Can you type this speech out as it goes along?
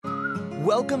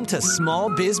Welcome to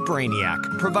Small Biz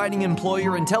Brainiac, providing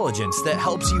employer intelligence that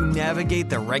helps you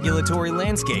navigate the regulatory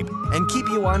landscape and keep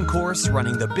you on course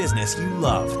running the business you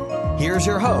love. Here's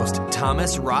your host,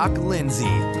 Thomas Rock Lindsay.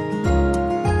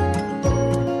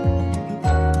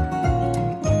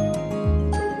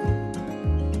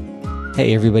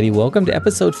 Hey everybody, welcome to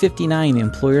episode 59,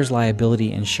 Employer's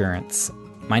Liability Insurance.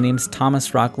 My name's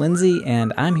Thomas Rock Lindsay,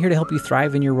 and I'm here to help you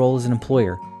thrive in your role as an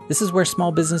employer. This is where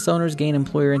small business owners gain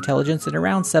employer intelligence in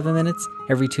around 7 minutes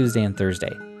every Tuesday and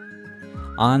Thursday.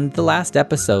 On the last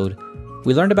episode,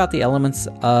 we learned about the elements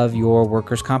of your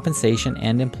workers' compensation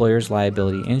and employer's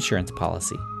liability insurance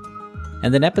policy.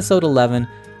 And then episode 11,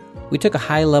 we took a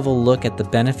high-level look at the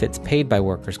benefits paid by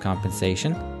workers'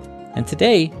 compensation. And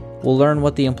today, we'll learn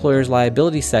what the employer's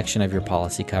liability section of your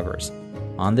policy covers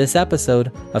on this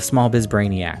episode of Small Biz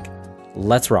Brainiac.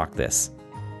 Let's rock this.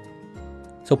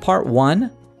 So part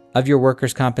 1 of your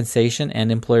workers' compensation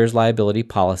and employer's liability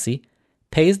policy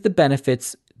pays the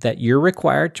benefits that you're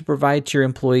required to provide to your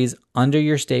employees under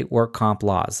your state work comp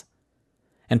laws.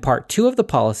 And part 2 of the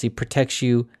policy protects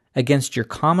you against your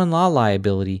common law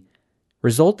liability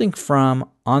resulting from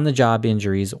on-the-job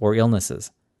injuries or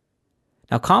illnesses.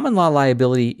 Now, common law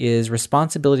liability is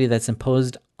responsibility that's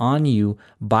imposed on you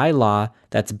by law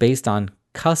that's based on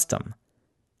custom,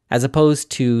 as opposed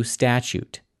to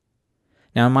statute.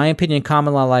 Now, in my opinion,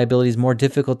 common law liability is more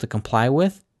difficult to comply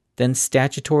with than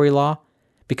statutory law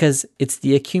because it's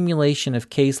the accumulation of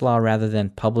case law rather than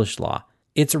published law.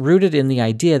 It's rooted in the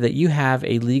idea that you have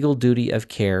a legal duty of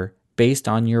care based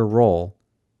on your role,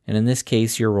 and in this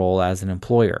case, your role as an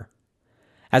employer.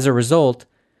 As a result,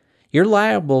 you're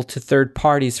liable to third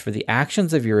parties for the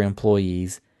actions of your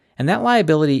employees, and that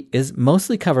liability is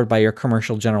mostly covered by your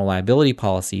commercial general liability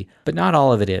policy, but not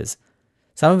all of it is.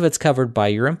 Some of it's covered by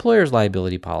your employer's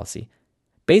liability policy.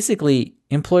 Basically,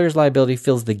 employer's liability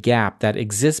fills the gap that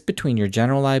exists between your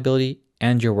general liability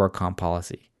and your work comp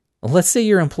policy. Let's say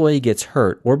your employee gets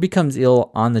hurt or becomes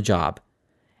ill on the job,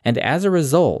 and as a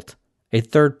result, a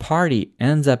third party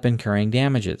ends up incurring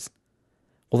damages.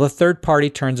 Well, the third party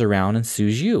turns around and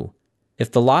sues you.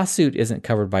 If the lawsuit isn't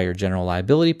covered by your general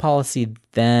liability policy,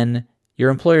 then your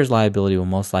employer's liability will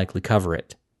most likely cover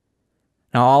it.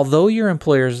 Now, although your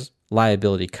employer's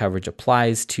liability coverage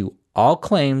applies to all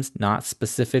claims not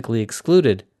specifically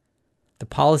excluded, the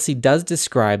policy does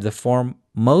describe the four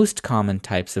most common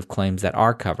types of claims that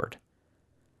are covered: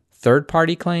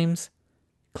 third-party claims,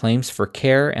 claims for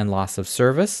care and loss of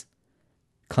service,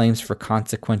 claims for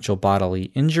consequential bodily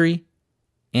injury,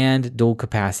 and dual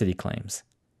capacity claims.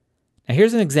 Now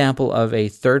here's an example of a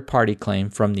third-party claim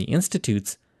from the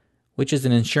Institutes, which is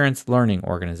an insurance learning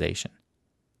organization.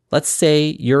 Let's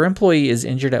say your employee is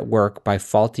injured at work by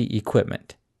faulty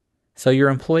equipment. So your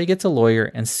employee gets a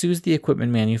lawyer and sues the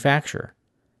equipment manufacturer.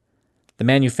 The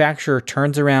manufacturer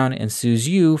turns around and sues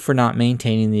you for not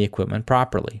maintaining the equipment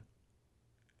properly.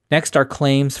 Next are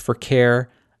claims for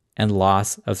care and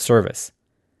loss of service.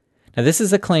 Now this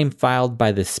is a claim filed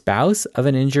by the spouse of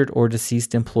an injured or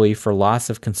deceased employee for loss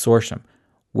of consortium,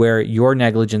 where your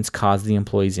negligence caused the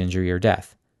employee's injury or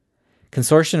death.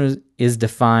 Consortium is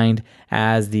defined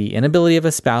as the inability of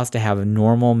a spouse to have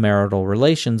normal marital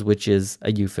relations, which is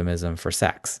a euphemism for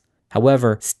sex.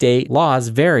 However, state laws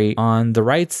vary on the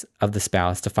rights of the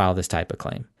spouse to file this type of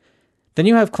claim. Then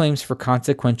you have claims for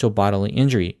consequential bodily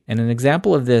injury, and an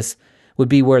example of this would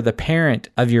be where the parent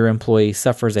of your employee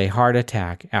suffers a heart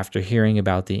attack after hearing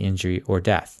about the injury or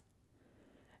death.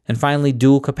 And finally,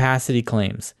 dual capacity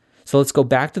claims. So let's go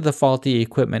back to the faulty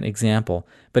equipment example,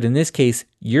 but in this case,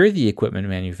 you're the equipment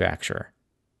manufacturer,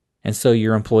 and so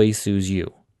your employee sues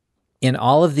you. In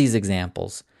all of these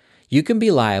examples, you can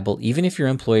be liable even if your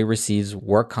employee receives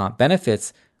work comp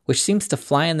benefits, which seems to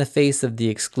fly in the face of the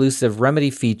exclusive remedy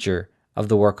feature of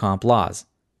the work comp laws.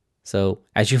 So,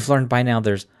 as you've learned by now,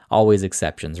 there's always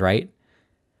exceptions, right?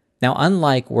 Now,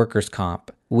 unlike workers'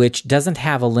 comp, which doesn't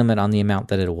have a limit on the amount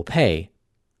that it will pay,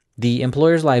 the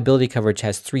employer's liability coverage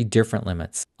has 3 different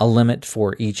limits: a limit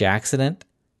for each accident,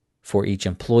 for each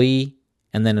employee,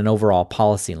 and then an overall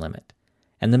policy limit.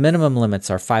 And the minimum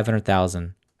limits are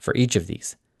 $500,000 for each of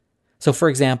these. So for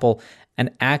example,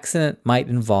 an accident might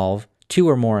involve 2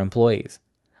 or more employees.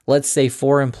 Let's say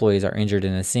 4 employees are injured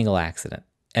in a single accident,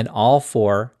 and all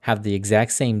 4 have the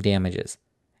exact same damages.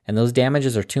 And those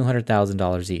damages are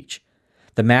 $200,000 each.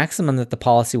 The maximum that the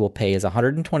policy will pay is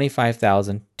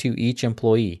 $125,000 to each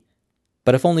employee.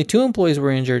 But if only 2 employees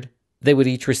were injured, they would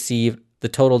each receive the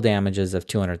total damages of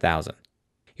 $200,000.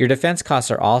 Your defense costs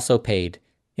are also paid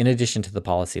in addition to the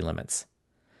policy limits.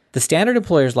 The standard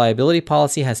employer's liability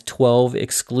policy has 12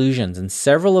 exclusions, and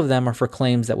several of them are for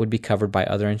claims that would be covered by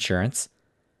other insurance.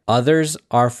 Others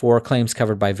are for claims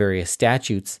covered by various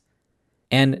statutes.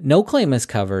 And no claim is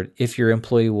covered if your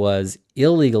employee was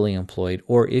illegally employed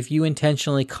or if you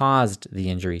intentionally caused the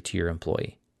injury to your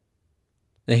employee.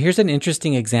 Now, here's an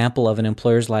interesting example of an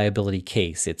employer's liability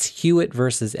case. It's Hewitt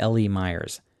versus L.E.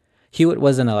 Myers. Hewitt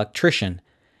was an electrician,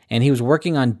 and he was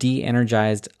working on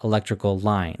de-energized electrical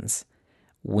lines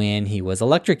when he was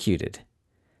electrocuted.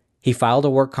 He filed a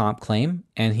work comp claim,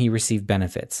 and he received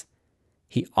benefits.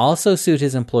 He also sued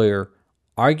his employer,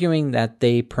 arguing that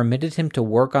they permitted him to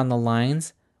work on the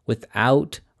lines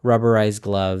without rubberized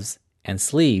gloves and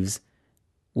sleeves,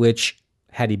 which,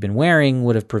 had he been wearing,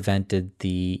 would have prevented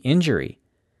the injury.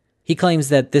 He claims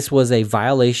that this was a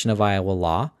violation of Iowa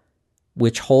law,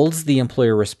 which holds the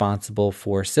employer responsible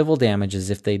for civil damages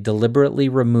if they deliberately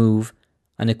remove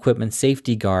an equipment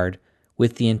safety guard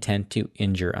with the intent to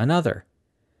injure another.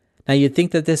 Now, you'd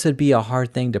think that this would be a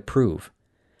hard thing to prove,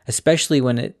 especially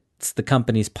when it's the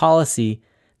company's policy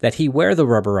that he wear the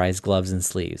rubberized gloves and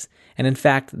sleeves. And in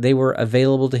fact, they were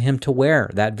available to him to wear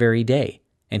that very day,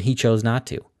 and he chose not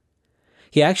to.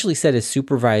 He actually said his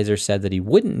supervisor said that he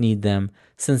wouldn't need them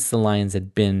since the lines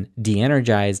had been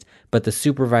de-energized, but the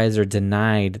supervisor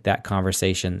denied that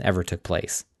conversation ever took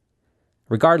place.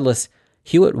 Regardless,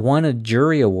 Hewitt won a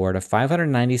jury award of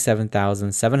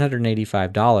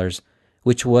 $597,785,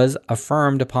 which was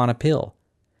affirmed upon appeal.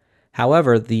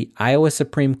 However, the Iowa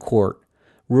Supreme Court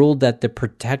ruled that the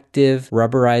protective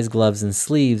rubberized gloves and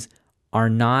sleeves are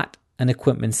not an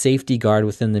equipment safety guard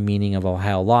within the meaning of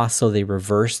Ohio law, so they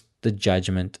reversed the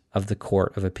judgment of the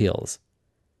Court of Appeals.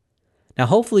 Now,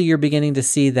 hopefully you're beginning to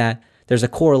see that there's a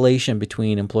correlation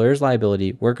between employer's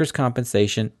liability, workers'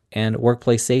 compensation, and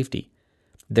workplace safety.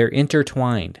 They're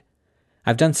intertwined.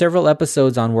 I've done several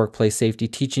episodes on workplace safety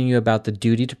teaching you about the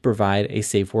duty to provide a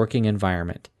safe working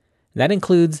environment. That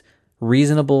includes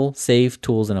reasonable, safe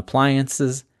tools and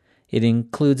appliances. It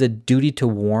includes a duty to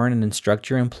warn and instruct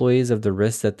your employees of the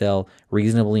risks that they'll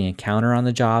reasonably encounter on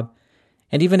the job,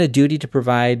 and even a duty to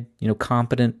provide,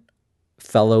 competent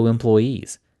fellow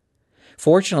employees.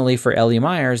 Fortunately for L.E.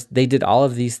 Myers, they did all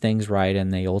of these things right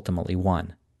and they ultimately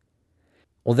won.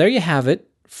 Well, there you have it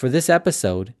for this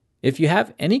episode. If you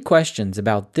have any questions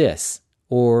about this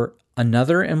or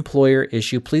another employer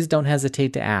issue, please don't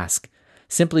hesitate to ask.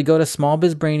 Simply go to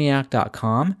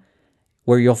smallbizbrainiac.com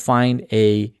where you'll find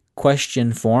a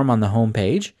question form on the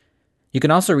homepage. You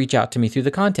can also reach out to me through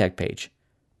the contact page.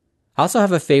 I also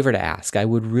have a favor to ask. I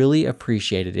would really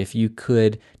appreciate it if you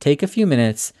could take a few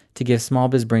minutes to give Small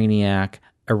Biz Brainiac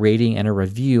a rating and a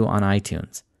review on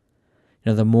iTunes.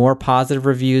 The more positive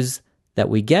reviews that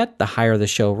we get, the higher the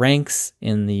show ranks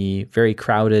in the very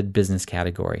crowded business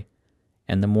category.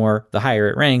 And the higher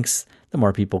it ranks, the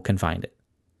more people can find it.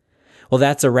 Well,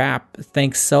 that's a wrap.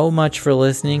 Thanks so much for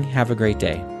listening. Have a great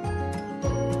day.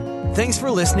 Thanks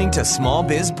for listening to Small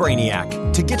Biz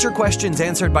Brainiac. To get your questions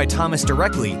answered by Thomas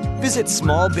directly, visit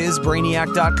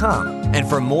smallbizbrainiac.com. And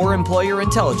for more employer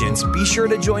intelligence, be sure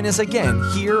to join us again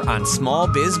here on Small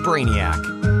Biz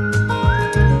Brainiac.